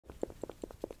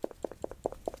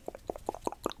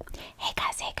Hey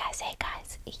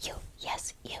guys, you,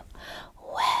 yes, you.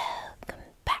 Welcome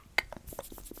back.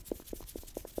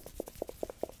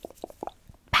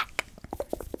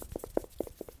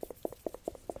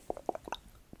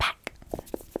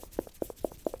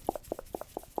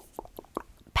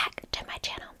 Back to my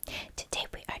channel. Today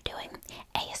we are doing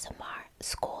ASMR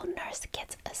School Nurse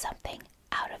Gets Something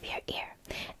Out of Your Ear.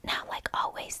 Now, like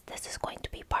always, this is going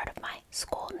to be part of my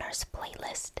School Nurse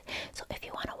playlist. So if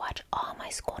you want to watch all my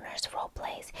School Nurse role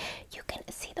plays, you can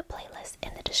see the playlist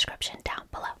in the description down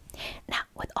below. Now,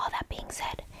 with all that being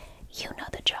said, you know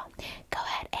the drill. Go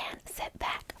ahead and sit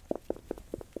back,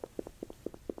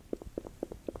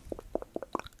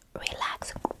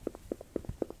 relax,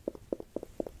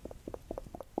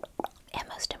 and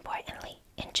most importantly,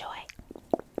 enjoy.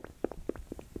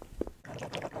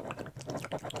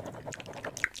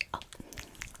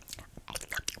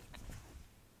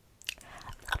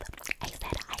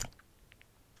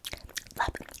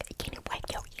 Can you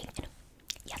wipe your ear?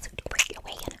 Yes, break your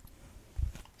way in.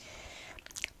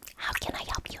 How can I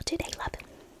help you today, love?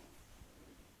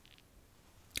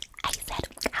 I said,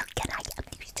 how can I help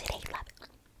you today, love?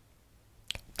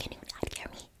 Can you not hear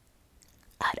me?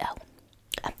 No.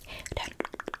 Turn.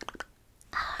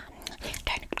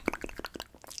 Turn.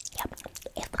 Yep,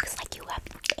 it looks like you have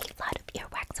a lot of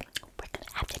earwax. We're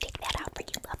gonna have to take that out for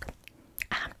you, love.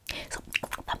 So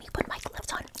let me put my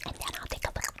gloves on and then I'll take a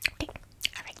look. Okay,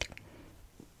 alright.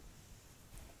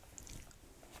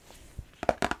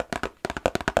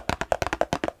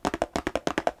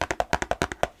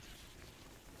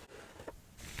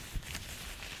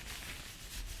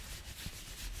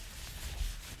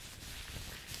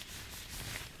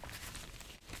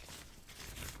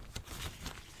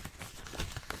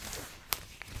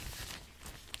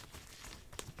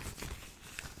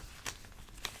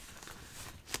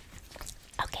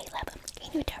 Okay, love,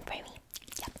 can you turn for me?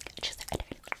 Yep, just right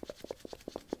there.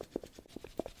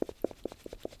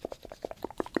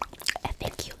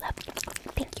 Thank you, love.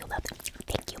 Thank you, love.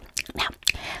 Thank you. Now,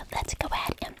 let's go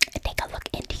ahead and take a look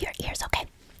into your ears, okay?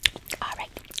 Alright,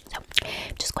 so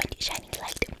I'm just going to shine a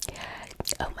light.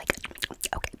 Oh my god.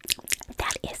 Okay.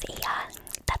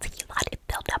 That's a lot of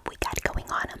build-up we got going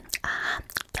on.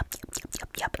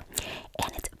 Yep.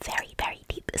 And it's very, very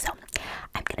deep. So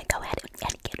I'm gonna go ahead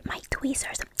and get my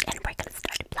tweezers and we're gonna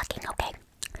start plucking, okay?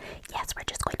 Yes, we're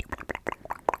just going to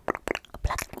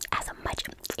pluck as much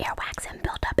earwax and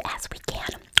build-up as we can.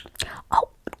 Oh,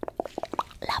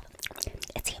 love,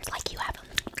 it seems like you have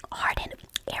hardened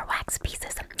earwax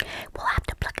pieces. We'll have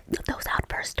to pluck those out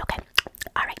first, okay?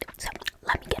 Alright, so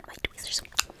let me get my tweezers.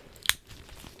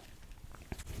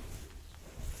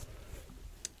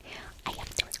 I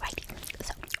have to right here,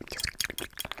 so just,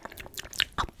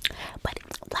 but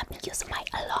let me use my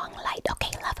long light,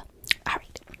 okay, love?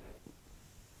 Alright.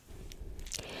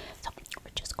 So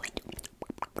we're just going to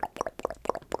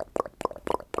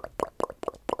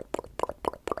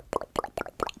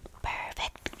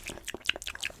perfect.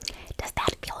 Does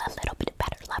that feel a little bit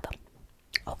better, love?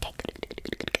 Okay, good.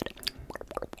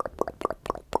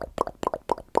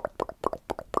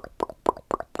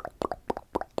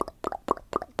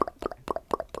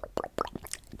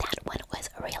 That one was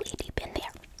really deep in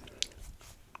there.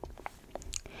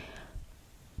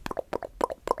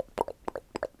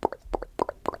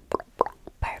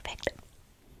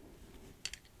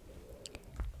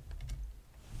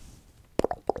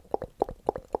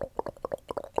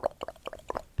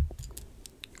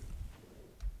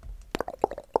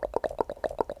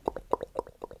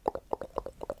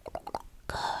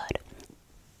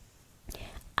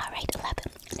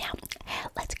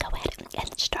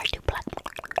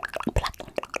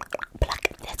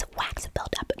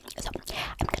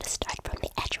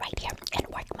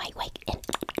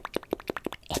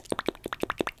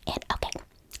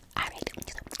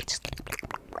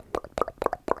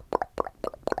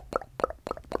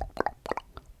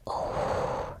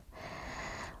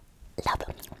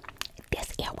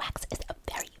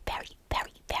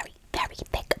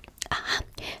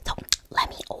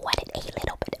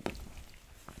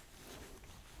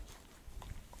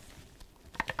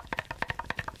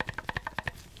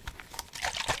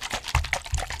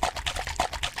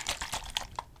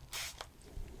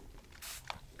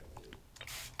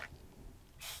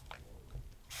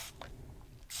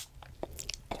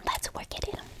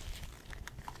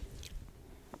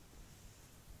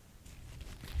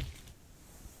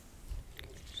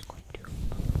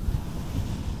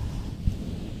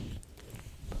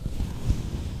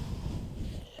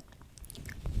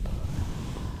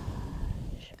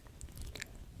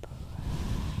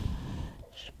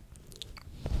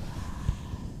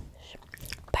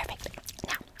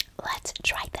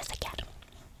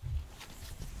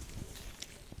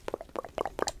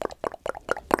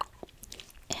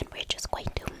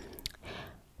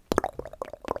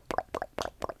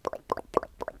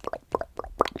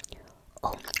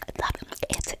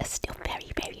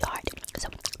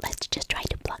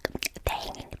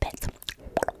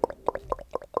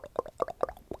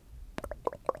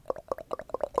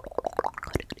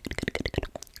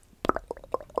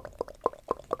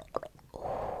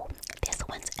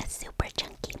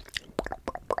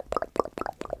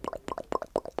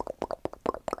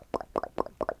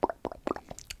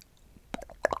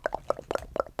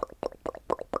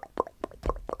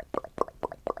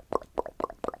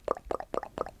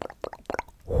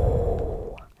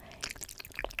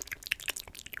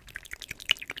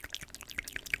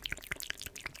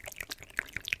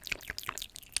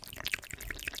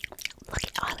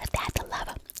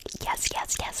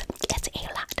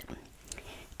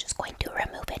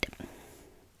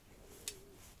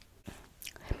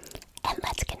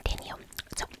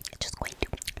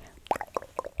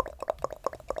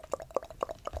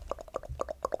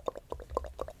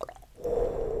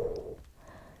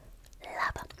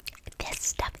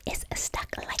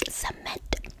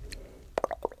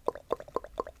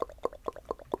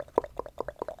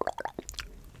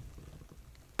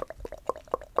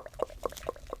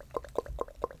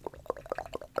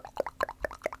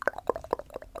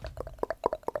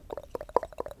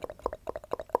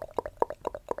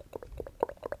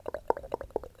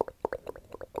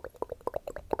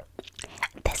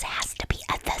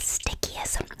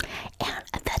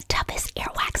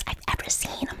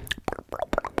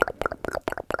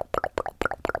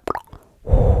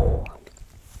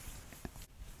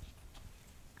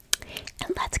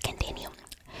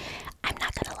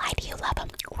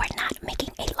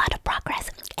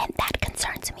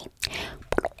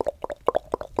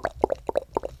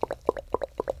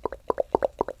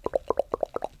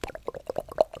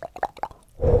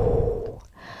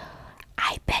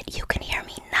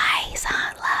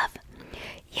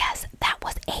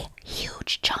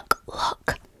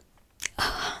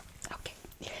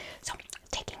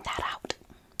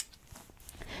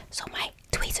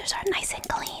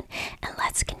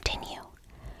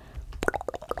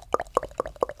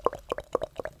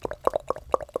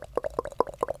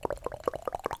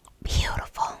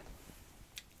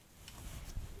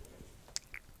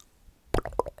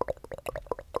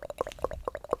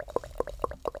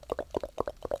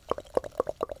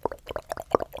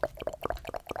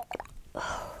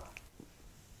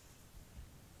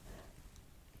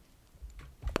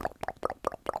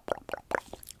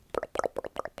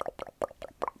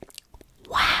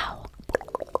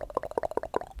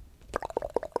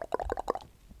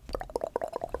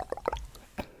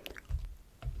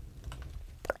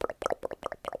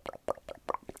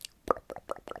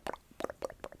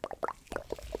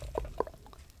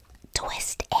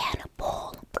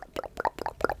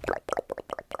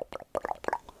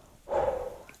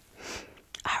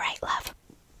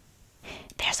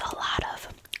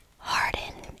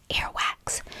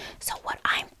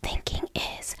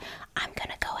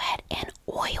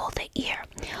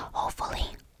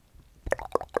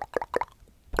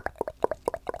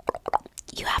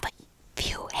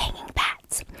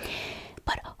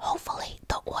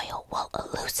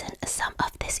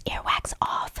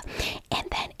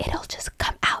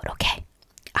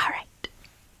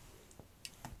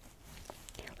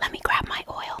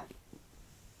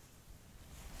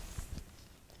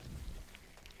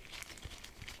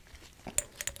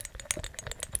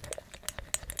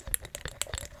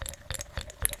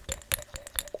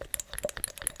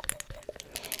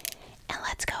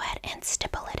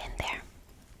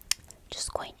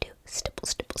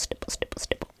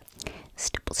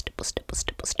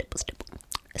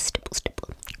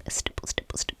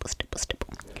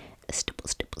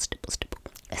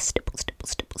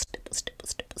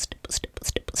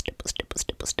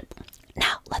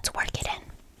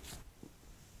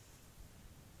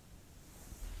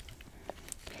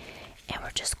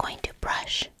 we're just going to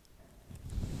brush.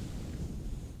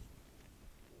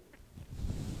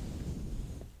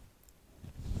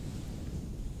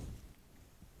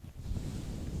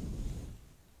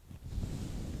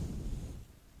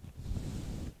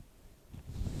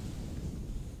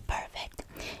 Perfect.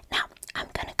 Now, I'm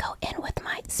gonna go in with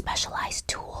my specialized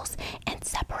tools and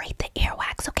separate the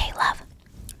earwax, okay, love?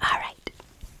 Alright.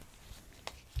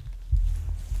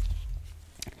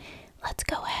 Let's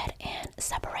go ahead and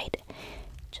separate.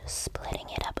 Just splitting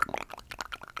it up.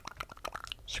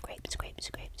 Scrape, scrape,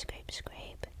 scrape, scrape,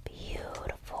 scrape.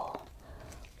 Beautiful.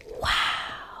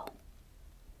 Wow.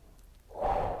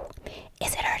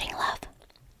 Is it hurting, love?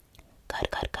 Good,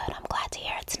 good, good. I'm glad to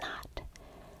hear it's not.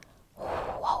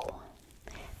 Whoa.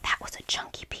 That was a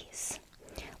chunky piece.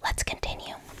 Let's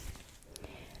continue.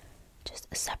 Just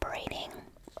separating.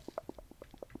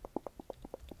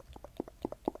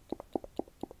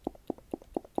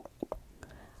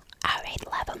 Alright,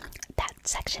 love. That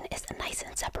section is nice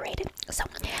and separated. So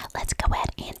let's go ahead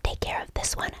and take care of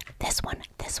this one, this one,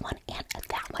 this one, and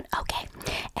that one, okay?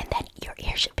 And then your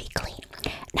ear should be clean.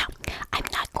 Now, I'm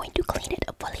not going to clean it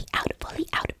fully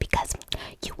out because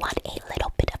you want a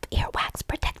little bit of earwax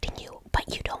protecting you, but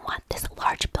you don't want this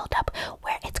large buildup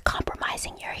where it's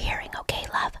compromising your hearing, okay,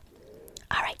 love?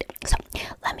 Alright, so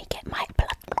let me get my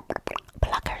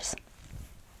pluckers.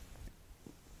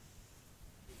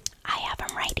 I have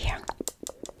them right here.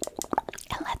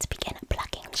 And let's begin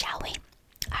plucking, shall we?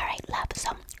 Alright, love, so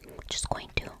I'm just going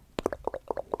to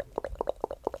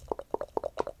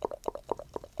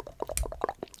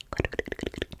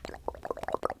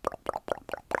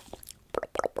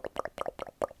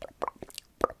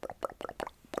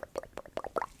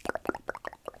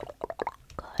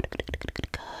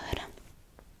Good.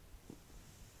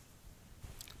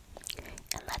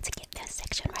 And let's get this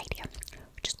section right here.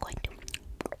 We're just going to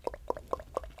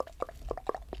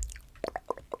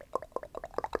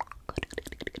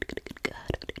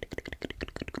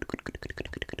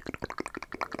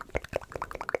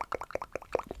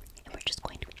and we're just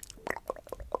going to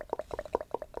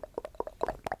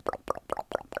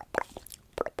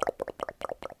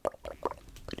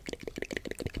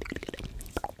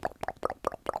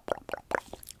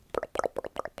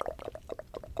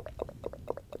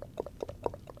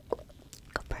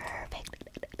perfect.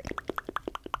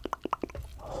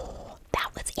 Oh,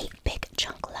 that was a big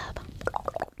chunk, love.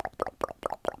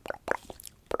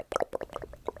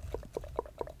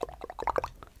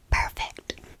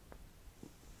 Perfect.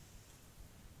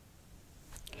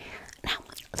 Now,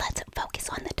 let's focus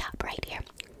on the top right here.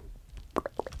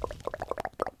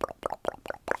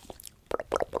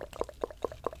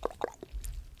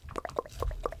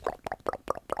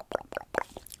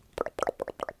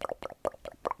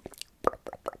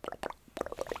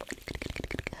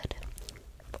 Good.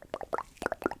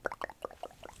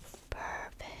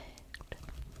 Perfect.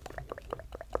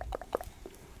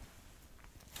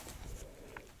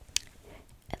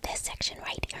 This section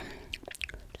right here.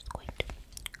 Just going to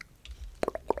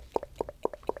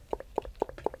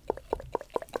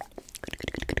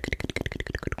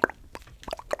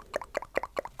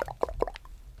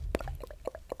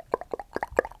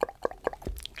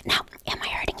now, am I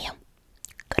hurting you?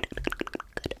 Good,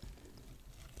 good.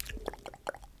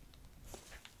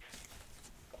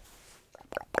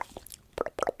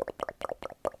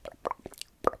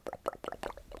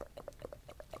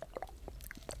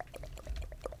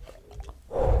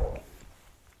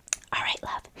 Alright,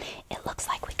 love. It looks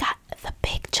like we got the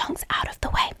big chunks out of the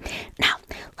way. Now,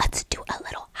 let's do a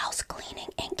little house cleaning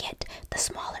and get the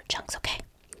smaller chunks, okay?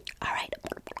 Alright.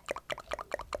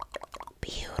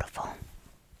 Beautiful.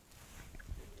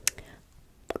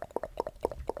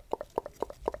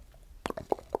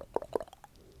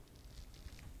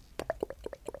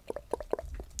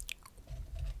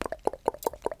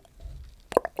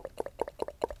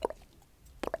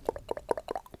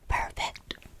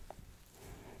 Perfect.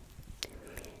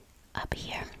 Up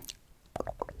here.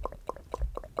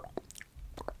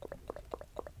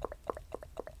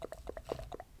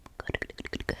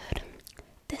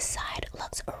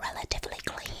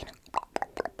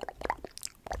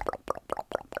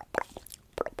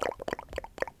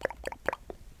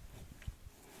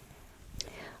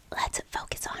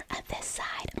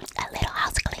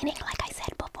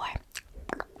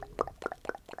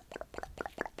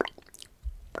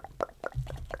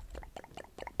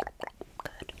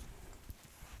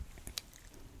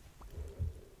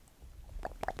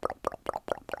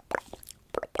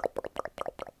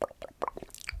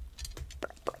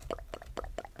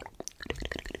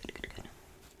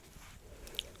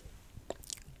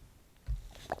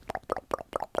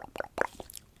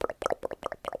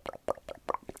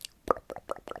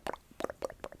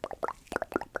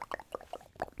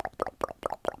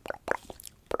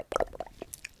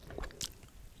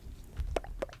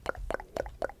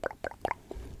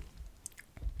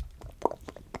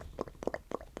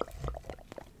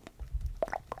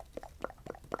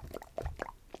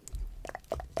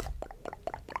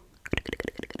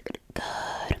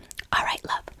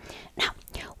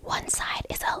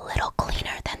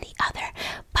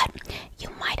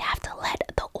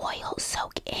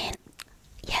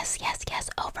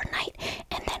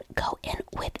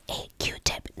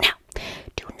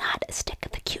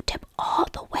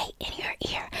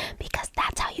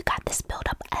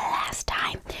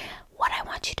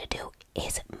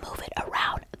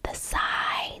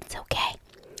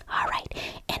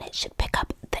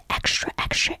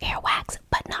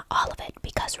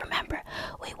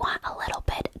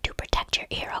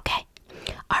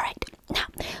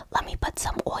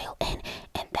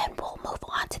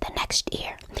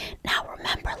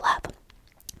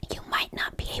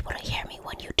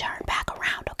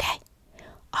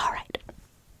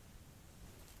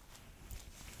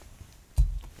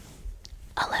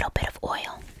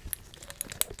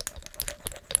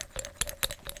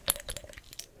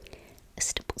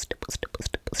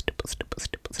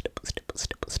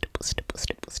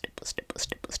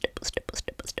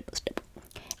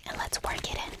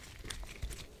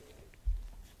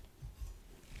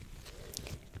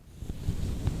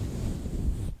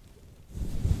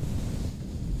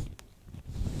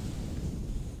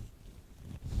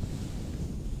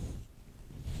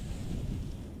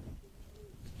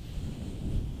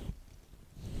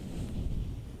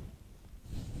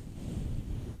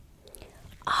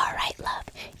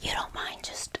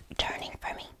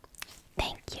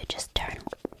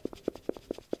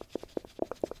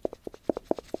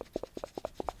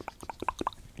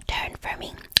 for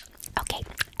me? Okay,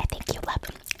 I think you love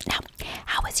them. Now,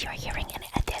 how is your hearing in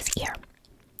this ear?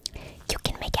 You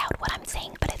can make out what I'm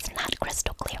saying, but it's not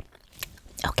crystal clear.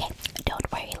 Okay,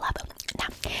 don't worry, love. Now,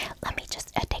 let me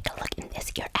just take a look in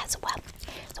this ear as well.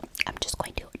 So, I'm just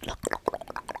going to look.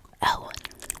 Oh,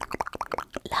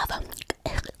 love.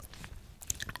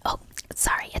 Oh,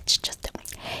 sorry, it's just,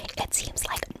 it seems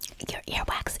like your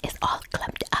earwax is all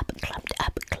clumped up in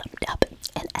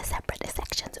separate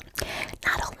sections.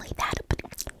 Not only that, but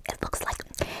it looks like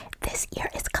this ear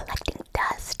is collecting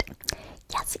dust.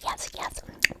 Yes.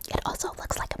 It also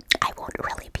looks like I won't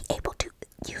really be able to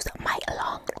use my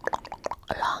long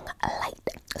light.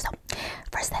 So,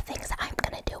 first the things I'm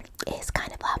gonna do is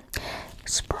kind of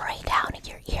spray down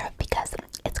your ear because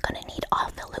it's gonna need all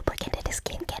the lubricant it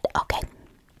can get. Okay.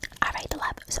 All right,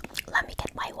 love. So let me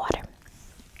get my water.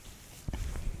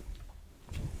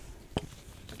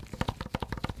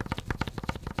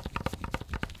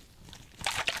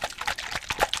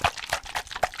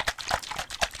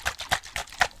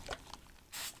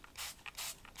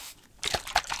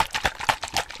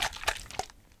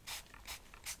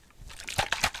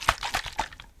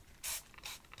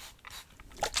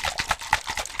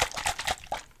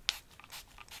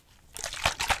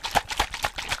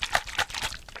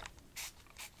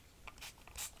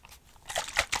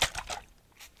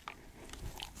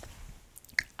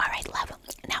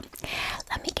 Now,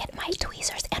 let me get my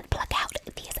tweezers and pluck out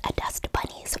these dust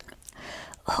bunnies.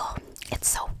 Oh, it's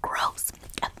so gross.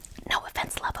 No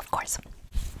offense, love, of course.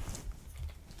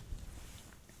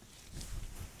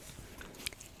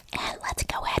 And let's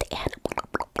go ahead and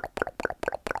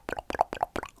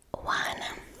 1,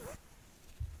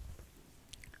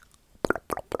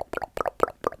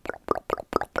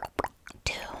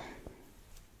 2,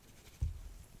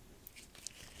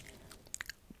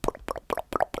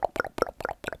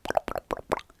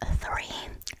 3.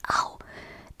 Oh,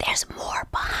 there's more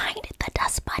behind the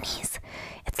dust bunnies.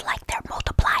 It's like they're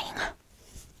multiplying.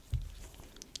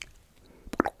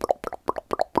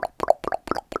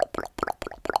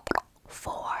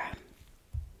 4.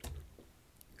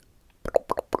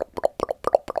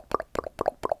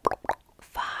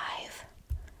 5.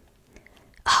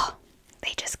 Oh,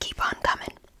 they just keep on coming.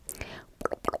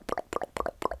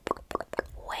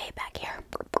 Way back here.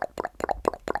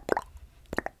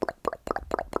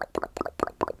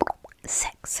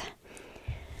 6.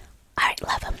 Alright,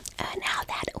 love, now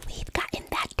that we've gotten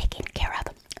that taken care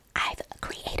of, I've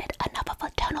created enough of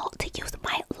a tunnel to use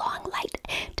my long light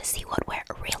to see what we're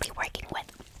really working with.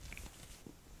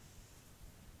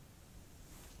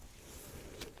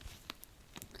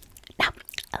 Now,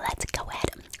 let's go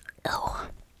ahead. Oh.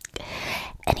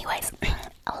 Anyways,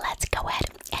 let's go ahead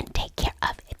and take care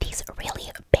of these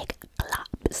really big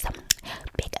globs.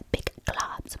 Big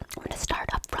globs. I'm going to start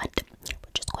up front.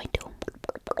 We're just going to